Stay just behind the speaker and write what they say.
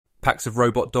Packs of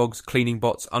robot dogs, cleaning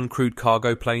bots, uncrewed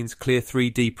cargo planes, clear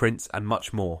 3D prints, and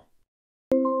much more.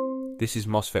 This is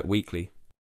MOSFET Weekly.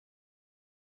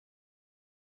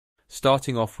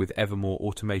 Starting off with ever more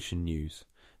automation news.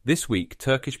 This week,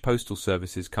 Turkish postal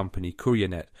services company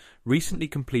Kuryenet recently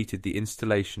completed the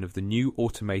installation of the new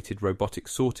automated robotic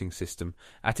sorting system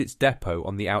at its depot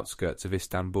on the outskirts of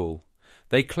Istanbul.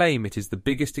 They claim it is the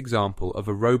biggest example of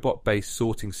a robot-based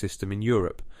sorting system in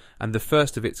Europe and the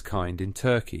first of its kind in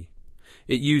Turkey.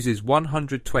 It uses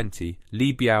 120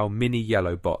 Libiao mini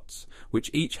yellow bots, which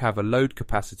each have a load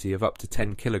capacity of up to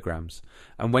 10 kilograms,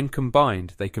 and when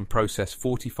combined they can process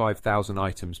 45,000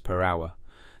 items per hour.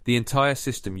 The entire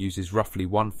system uses roughly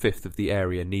 1/5 of the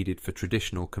area needed for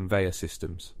traditional conveyor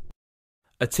systems.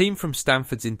 A team from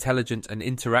Stanford's Intelligent and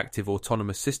Interactive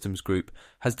Autonomous Systems Group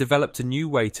has developed a new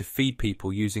way to feed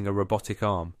people using a robotic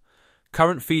arm.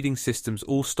 Current feeding systems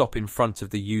all stop in front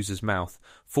of the user's mouth,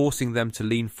 forcing them to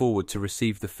lean forward to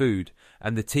receive the food,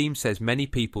 and the team says many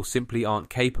people simply aren't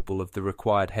capable of the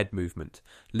required head movement,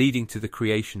 leading to the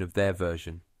creation of their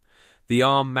version. The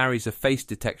arm marries a face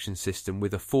detection system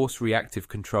with a force-reactive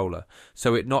controller,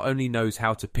 so it not only knows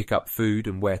how to pick up food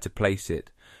and where to place it,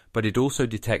 but it also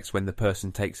detects when the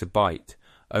person takes a bite,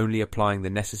 only applying the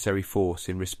necessary force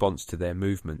in response to their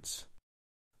movements.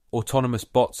 Autonomous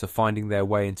bots are finding their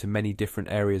way into many different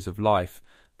areas of life.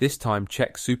 This time,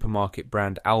 Czech supermarket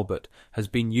brand Albert has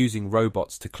been using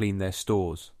robots to clean their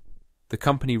stores. The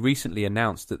company recently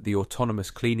announced that the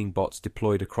autonomous cleaning bots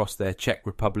deployed across their Czech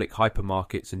Republic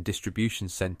hypermarkets and distribution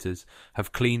centres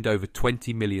have cleaned over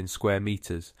 20 million square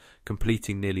metres,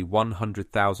 completing nearly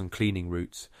 100,000 cleaning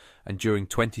routes, and during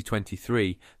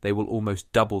 2023 they will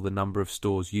almost double the number of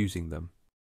stores using them.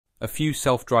 A few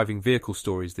self-driving vehicle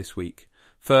stories this week.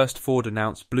 First, Ford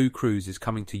announced BlueCruise is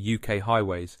coming to UK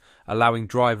highways, allowing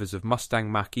drivers of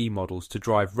Mustang Mach-E models to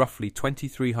drive roughly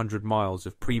 2,300 miles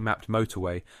of pre-mapped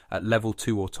motorway at Level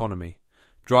 2 autonomy.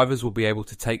 Drivers will be able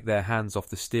to take their hands off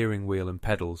the steering wheel and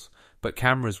pedals, but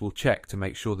cameras will check to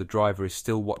make sure the driver is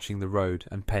still watching the road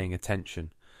and paying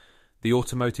attention. The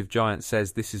automotive giant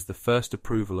says this is the first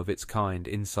approval of its kind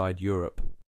inside Europe.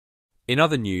 In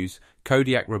other news,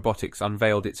 Kodiak Robotics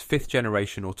unveiled its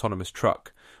 5th-generation autonomous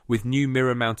truck, with new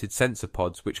mirror-mounted sensor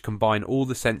pods which combine all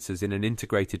the sensors in an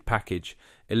integrated package,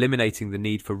 eliminating the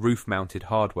need for roof-mounted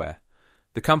hardware.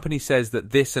 The company says that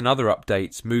this and other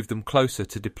updates move them closer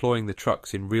to deploying the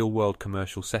trucks in real-world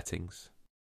commercial settings.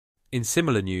 In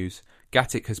similar news,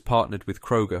 Gatik has partnered with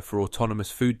Kroger for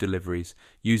autonomous food deliveries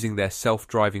using their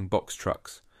self-driving box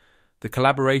trucks. The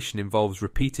collaboration involves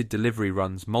repeated delivery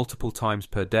runs multiple times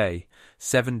per day,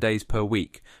 7 days per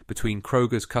week, between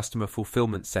Kroger's customer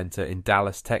fulfillment center in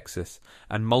Dallas, Texas,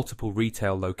 and multiple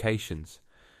retail locations.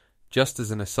 Just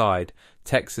as an aside,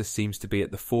 Texas seems to be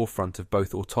at the forefront of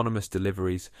both autonomous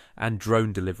deliveries and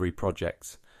drone delivery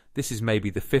projects. This is maybe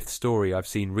the 5th story I've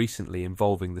seen recently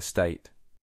involving the state.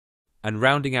 And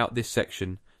rounding out this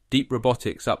section, Deep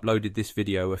Robotics uploaded this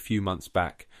video a few months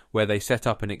back, where they set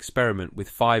up an experiment with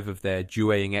 5 of their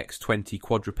Xwing X20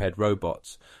 quadruped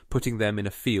robots, putting them in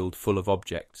a field full of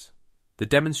objects. The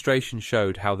demonstration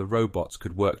showed how the robots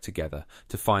could work together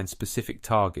to find specific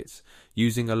targets,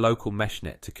 using a local mesh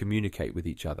net to communicate with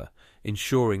each other,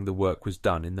 ensuring the work was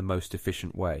done in the most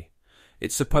efficient way.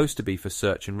 It's supposed to be for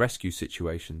search and rescue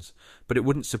situations, but it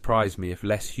wouldn't surprise me if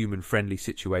less human-friendly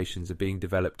situations are being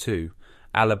developed too,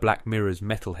 a la Black Mirror's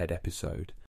Metalhead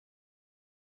episode.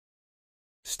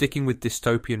 Sticking with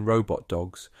dystopian robot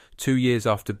dogs, 2 years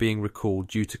after being recalled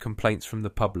due to complaints from the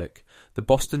public, the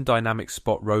Boston Dynamics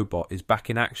Spot robot is back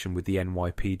in action with the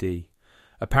NYPD.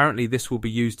 Apparently this will be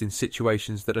used in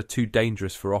situations that are too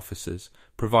dangerous for officers,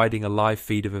 providing a live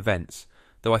feed of events,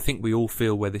 though I think we all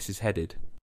feel where this is headed.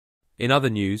 In other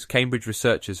news, Cambridge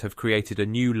researchers have created a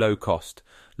new low-cost,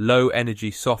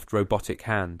 low-energy soft robotic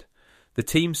hand. The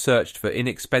team searched for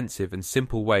inexpensive and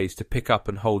simple ways to pick up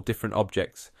and hold different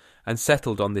objects, and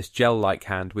settled on this gel-like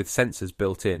hand with sensors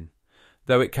built in.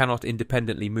 Though it cannot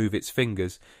independently move its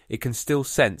fingers, it can still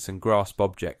sense and grasp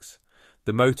objects.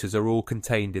 The motors are all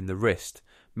contained in the wrist,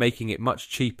 making it much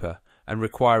cheaper and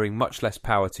requiring much less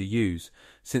power to use,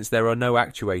 since there are no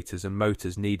actuators and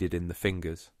motors needed in the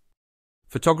fingers.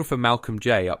 Photographer Malcolm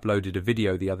J uploaded a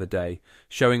video the other day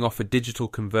showing off a digital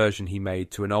conversion he made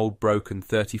to an old broken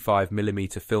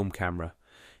 35mm film camera.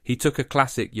 He took a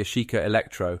classic Yashica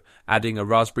Electro, adding a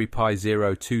Raspberry Pi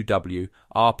Zero 2W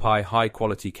RPi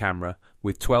high-quality camera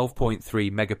with 12.3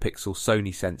 megapixel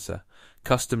Sony sensor,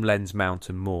 custom lens mount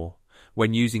and more.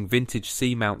 When using vintage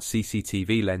C-mount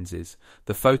CCTV lenses,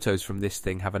 the photos from this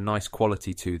thing have a nice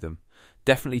quality to them.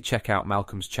 Definitely check out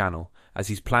Malcolm's channel, as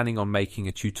he's planning on making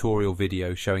a tutorial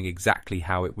video showing exactly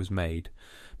how it was made.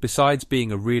 Besides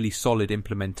being a really solid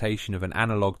implementation of an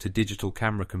analog to digital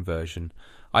camera conversion,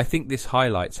 I think this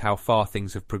highlights how far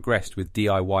things have progressed with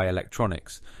DIY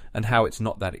electronics, and how it's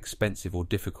not that expensive or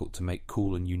difficult to make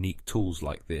cool and unique tools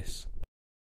like this.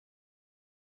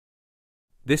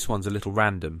 This one's a little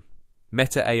random.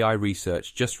 Meta AI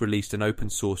Research just released an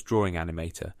open-source drawing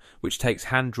animator, which takes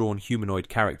hand-drawn humanoid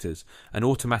characters and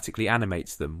automatically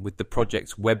animates them with the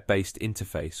project's web-based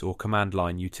interface or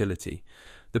command-line utility.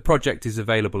 The project is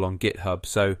available on GitHub,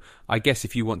 so I guess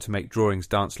if you want to make drawings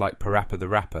dance like Parappa the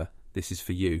Rapper, this is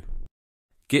for you.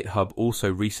 GitHub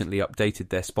also recently updated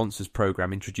their sponsors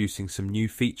program, introducing some new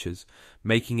features,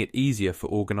 making it easier for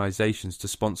organizations to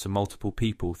sponsor multiple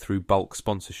people through bulk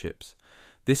sponsorships.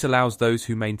 This allows those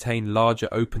who maintain larger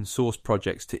open-source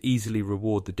projects to easily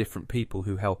reward the different people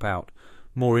who help out.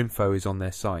 More info is on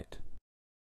their site.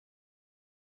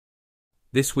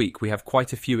 This week we have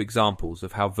quite a few examples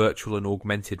of how virtual and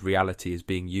augmented reality is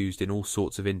being used in all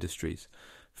sorts of industries.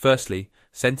 Firstly,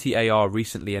 SentiAR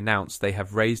recently announced they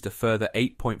have raised a further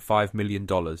 $8.5 million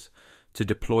to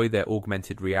deploy their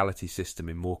augmented reality system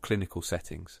in more clinical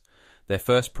settings. Their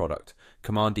first product,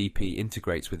 Command EP,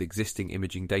 integrates with existing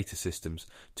imaging data systems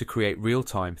to create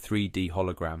real-time 3D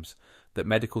holograms that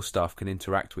medical staff can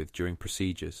interact with during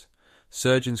procedures.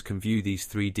 Surgeons can view these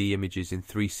 3D images in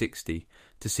 360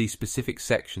 to see specific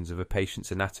sections of a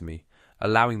patient's anatomy,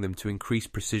 allowing them to increase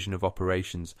precision of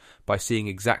operations by seeing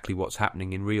exactly what's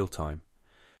happening in real time.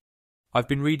 I've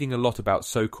been reading a lot about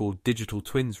so-called digital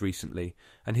twins recently,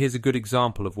 and here's a good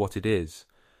example of what it is.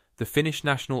 The Finnish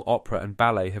National Opera and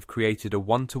Ballet have created a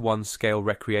one-to-one scale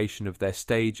recreation of their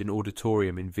stage and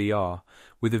auditorium in VR,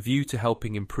 with a view to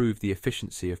helping improve the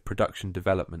efficiency of production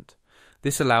development.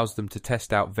 This allows them to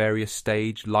test out various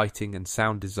stage, lighting and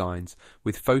sound designs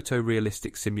with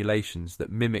photorealistic simulations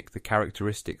that mimic the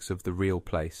characteristics of the real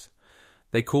place.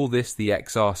 They call this the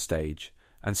XR stage,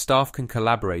 and staff can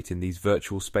collaborate in these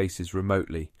virtual spaces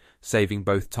remotely, saving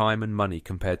both time and money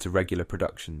compared to regular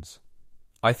productions.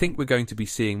 I think we're going to be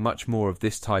seeing much more of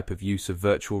this type of use of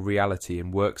virtual reality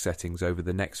in work settings over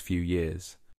the next few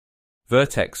years.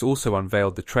 Virtex also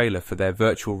unveiled the trailer for their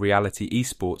virtual reality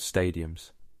esports stadiums.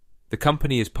 The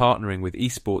company is partnering with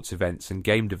esports events and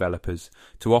game developers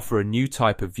to offer a new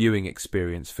type of viewing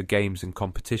experience for games and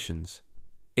competitions.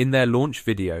 In their launch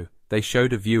video, they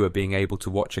showed a viewer being able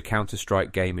to watch a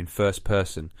Counter-Strike game in first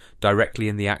person, directly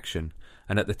in the action,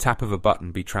 and at the tap of a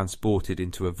button be transported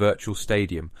into a virtual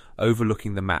stadium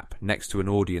overlooking the map next to an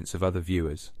audience of other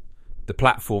viewers. The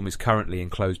platform is currently in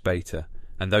closed beta,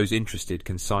 and those interested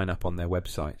can sign up on their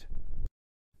website.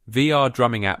 VR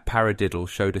drumming app Paradiddle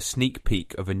showed a sneak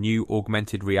peek of a new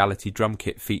augmented reality drum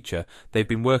kit feature they've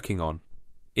been working on.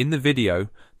 In the video,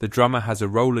 the drummer has a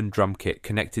Roland drum kit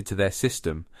connected to their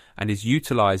system and is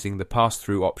utilizing the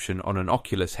pass-through option on an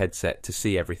Oculus headset to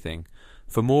see everything.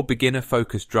 For more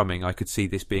beginner-focused drumming, I could see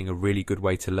this being a really good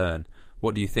way to learn.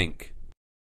 What do you think?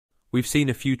 We've seen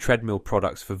a few treadmill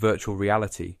products for virtual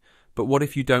reality, but what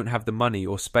if you don't have the money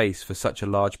or space for such a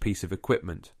large piece of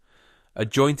equipment? A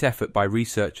joint effort by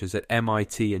researchers at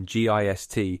MIT and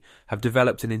GIST have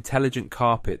developed an intelligent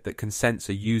carpet that can sense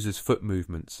a user's foot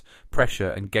movements, pressure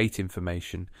and gait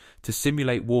information to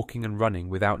simulate walking and running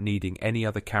without needing any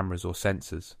other cameras or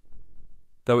sensors.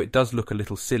 Though it does look a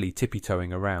little silly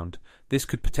tippy-toeing around, this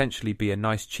could potentially be a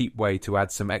nice cheap way to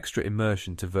add some extra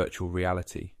immersion to virtual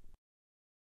reality.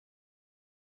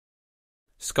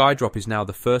 SkyDrop is now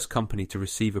the first company to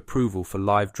receive approval for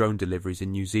live drone deliveries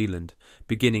in New Zealand,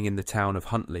 beginning in the town of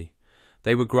Huntly.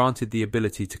 They were granted the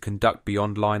ability to conduct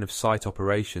beyond line-of-sight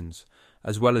operations,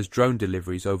 as well as drone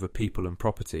deliveries over people and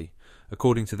property.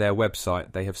 According to their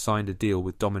website, they have signed a deal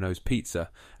with Domino's Pizza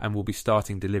and will be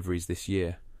starting deliveries this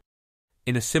year.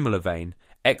 In a similar vein,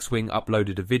 Xwing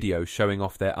uploaded a video showing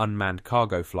off their unmanned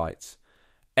cargo flights.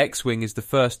 Xwing is the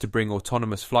first to bring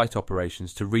autonomous flight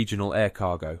operations to regional air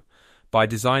cargo. By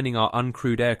designing our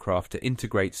uncrewed aircraft to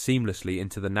integrate seamlessly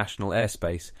into the national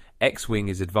airspace, Xwing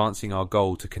is advancing our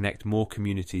goal to connect more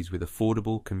communities with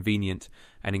affordable, convenient,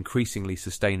 and increasingly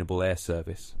sustainable air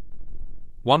service.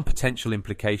 One potential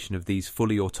implication of these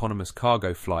fully autonomous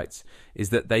cargo flights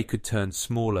is that they could turn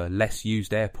smaller, less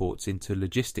used airports into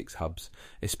logistics hubs,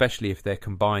 especially if they're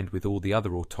combined with all the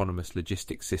other autonomous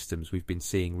logistics systems we've been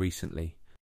seeing recently.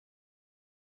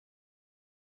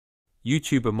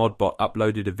 YouTuber Modbot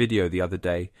uploaded a video the other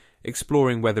day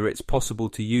exploring whether it's possible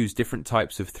to use different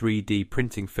types of 3D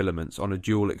printing filaments on a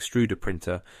dual extruder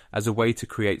printer as a way to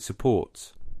create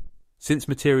supports. Since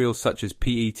materials such as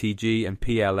PETG and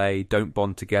PLA don't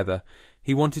bond together,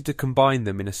 He wanted to combine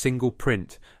them in a single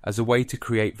print as a way to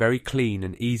create very clean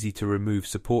and easy to remove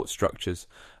support structures,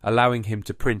 allowing him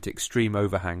to print extreme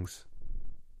overhangs.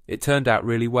 It turned out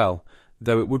really well,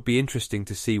 though it would be interesting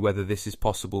to see whether this is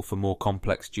possible for more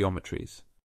complex geometries.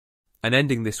 And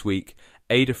ending this week,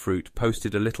 Adafruit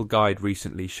posted a little guide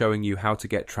recently showing you how to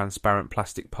get transparent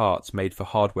plastic parts made for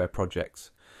hardware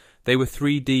projects. They were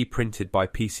 3D printed by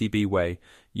PCBWay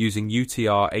using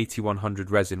UTR 8100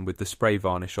 resin with the spray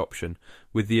varnish option,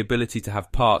 with the ability to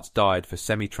have parts dyed for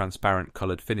semi-transparent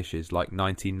coloured finishes like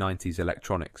 1990s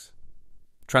electronics.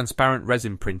 Transparent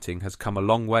resin printing has come a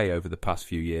long way over the past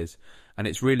few years, and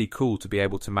it's really cool to be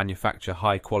able to manufacture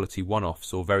high-quality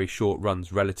one-offs or very short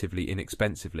runs relatively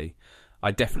inexpensively.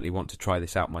 I definitely want to try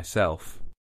this out myself.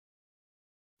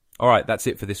 Alright, that's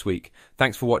it for this week.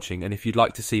 Thanks for watching, and if you'd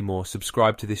like to see more,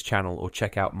 subscribe to this channel or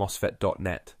check out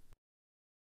MOSFET.net.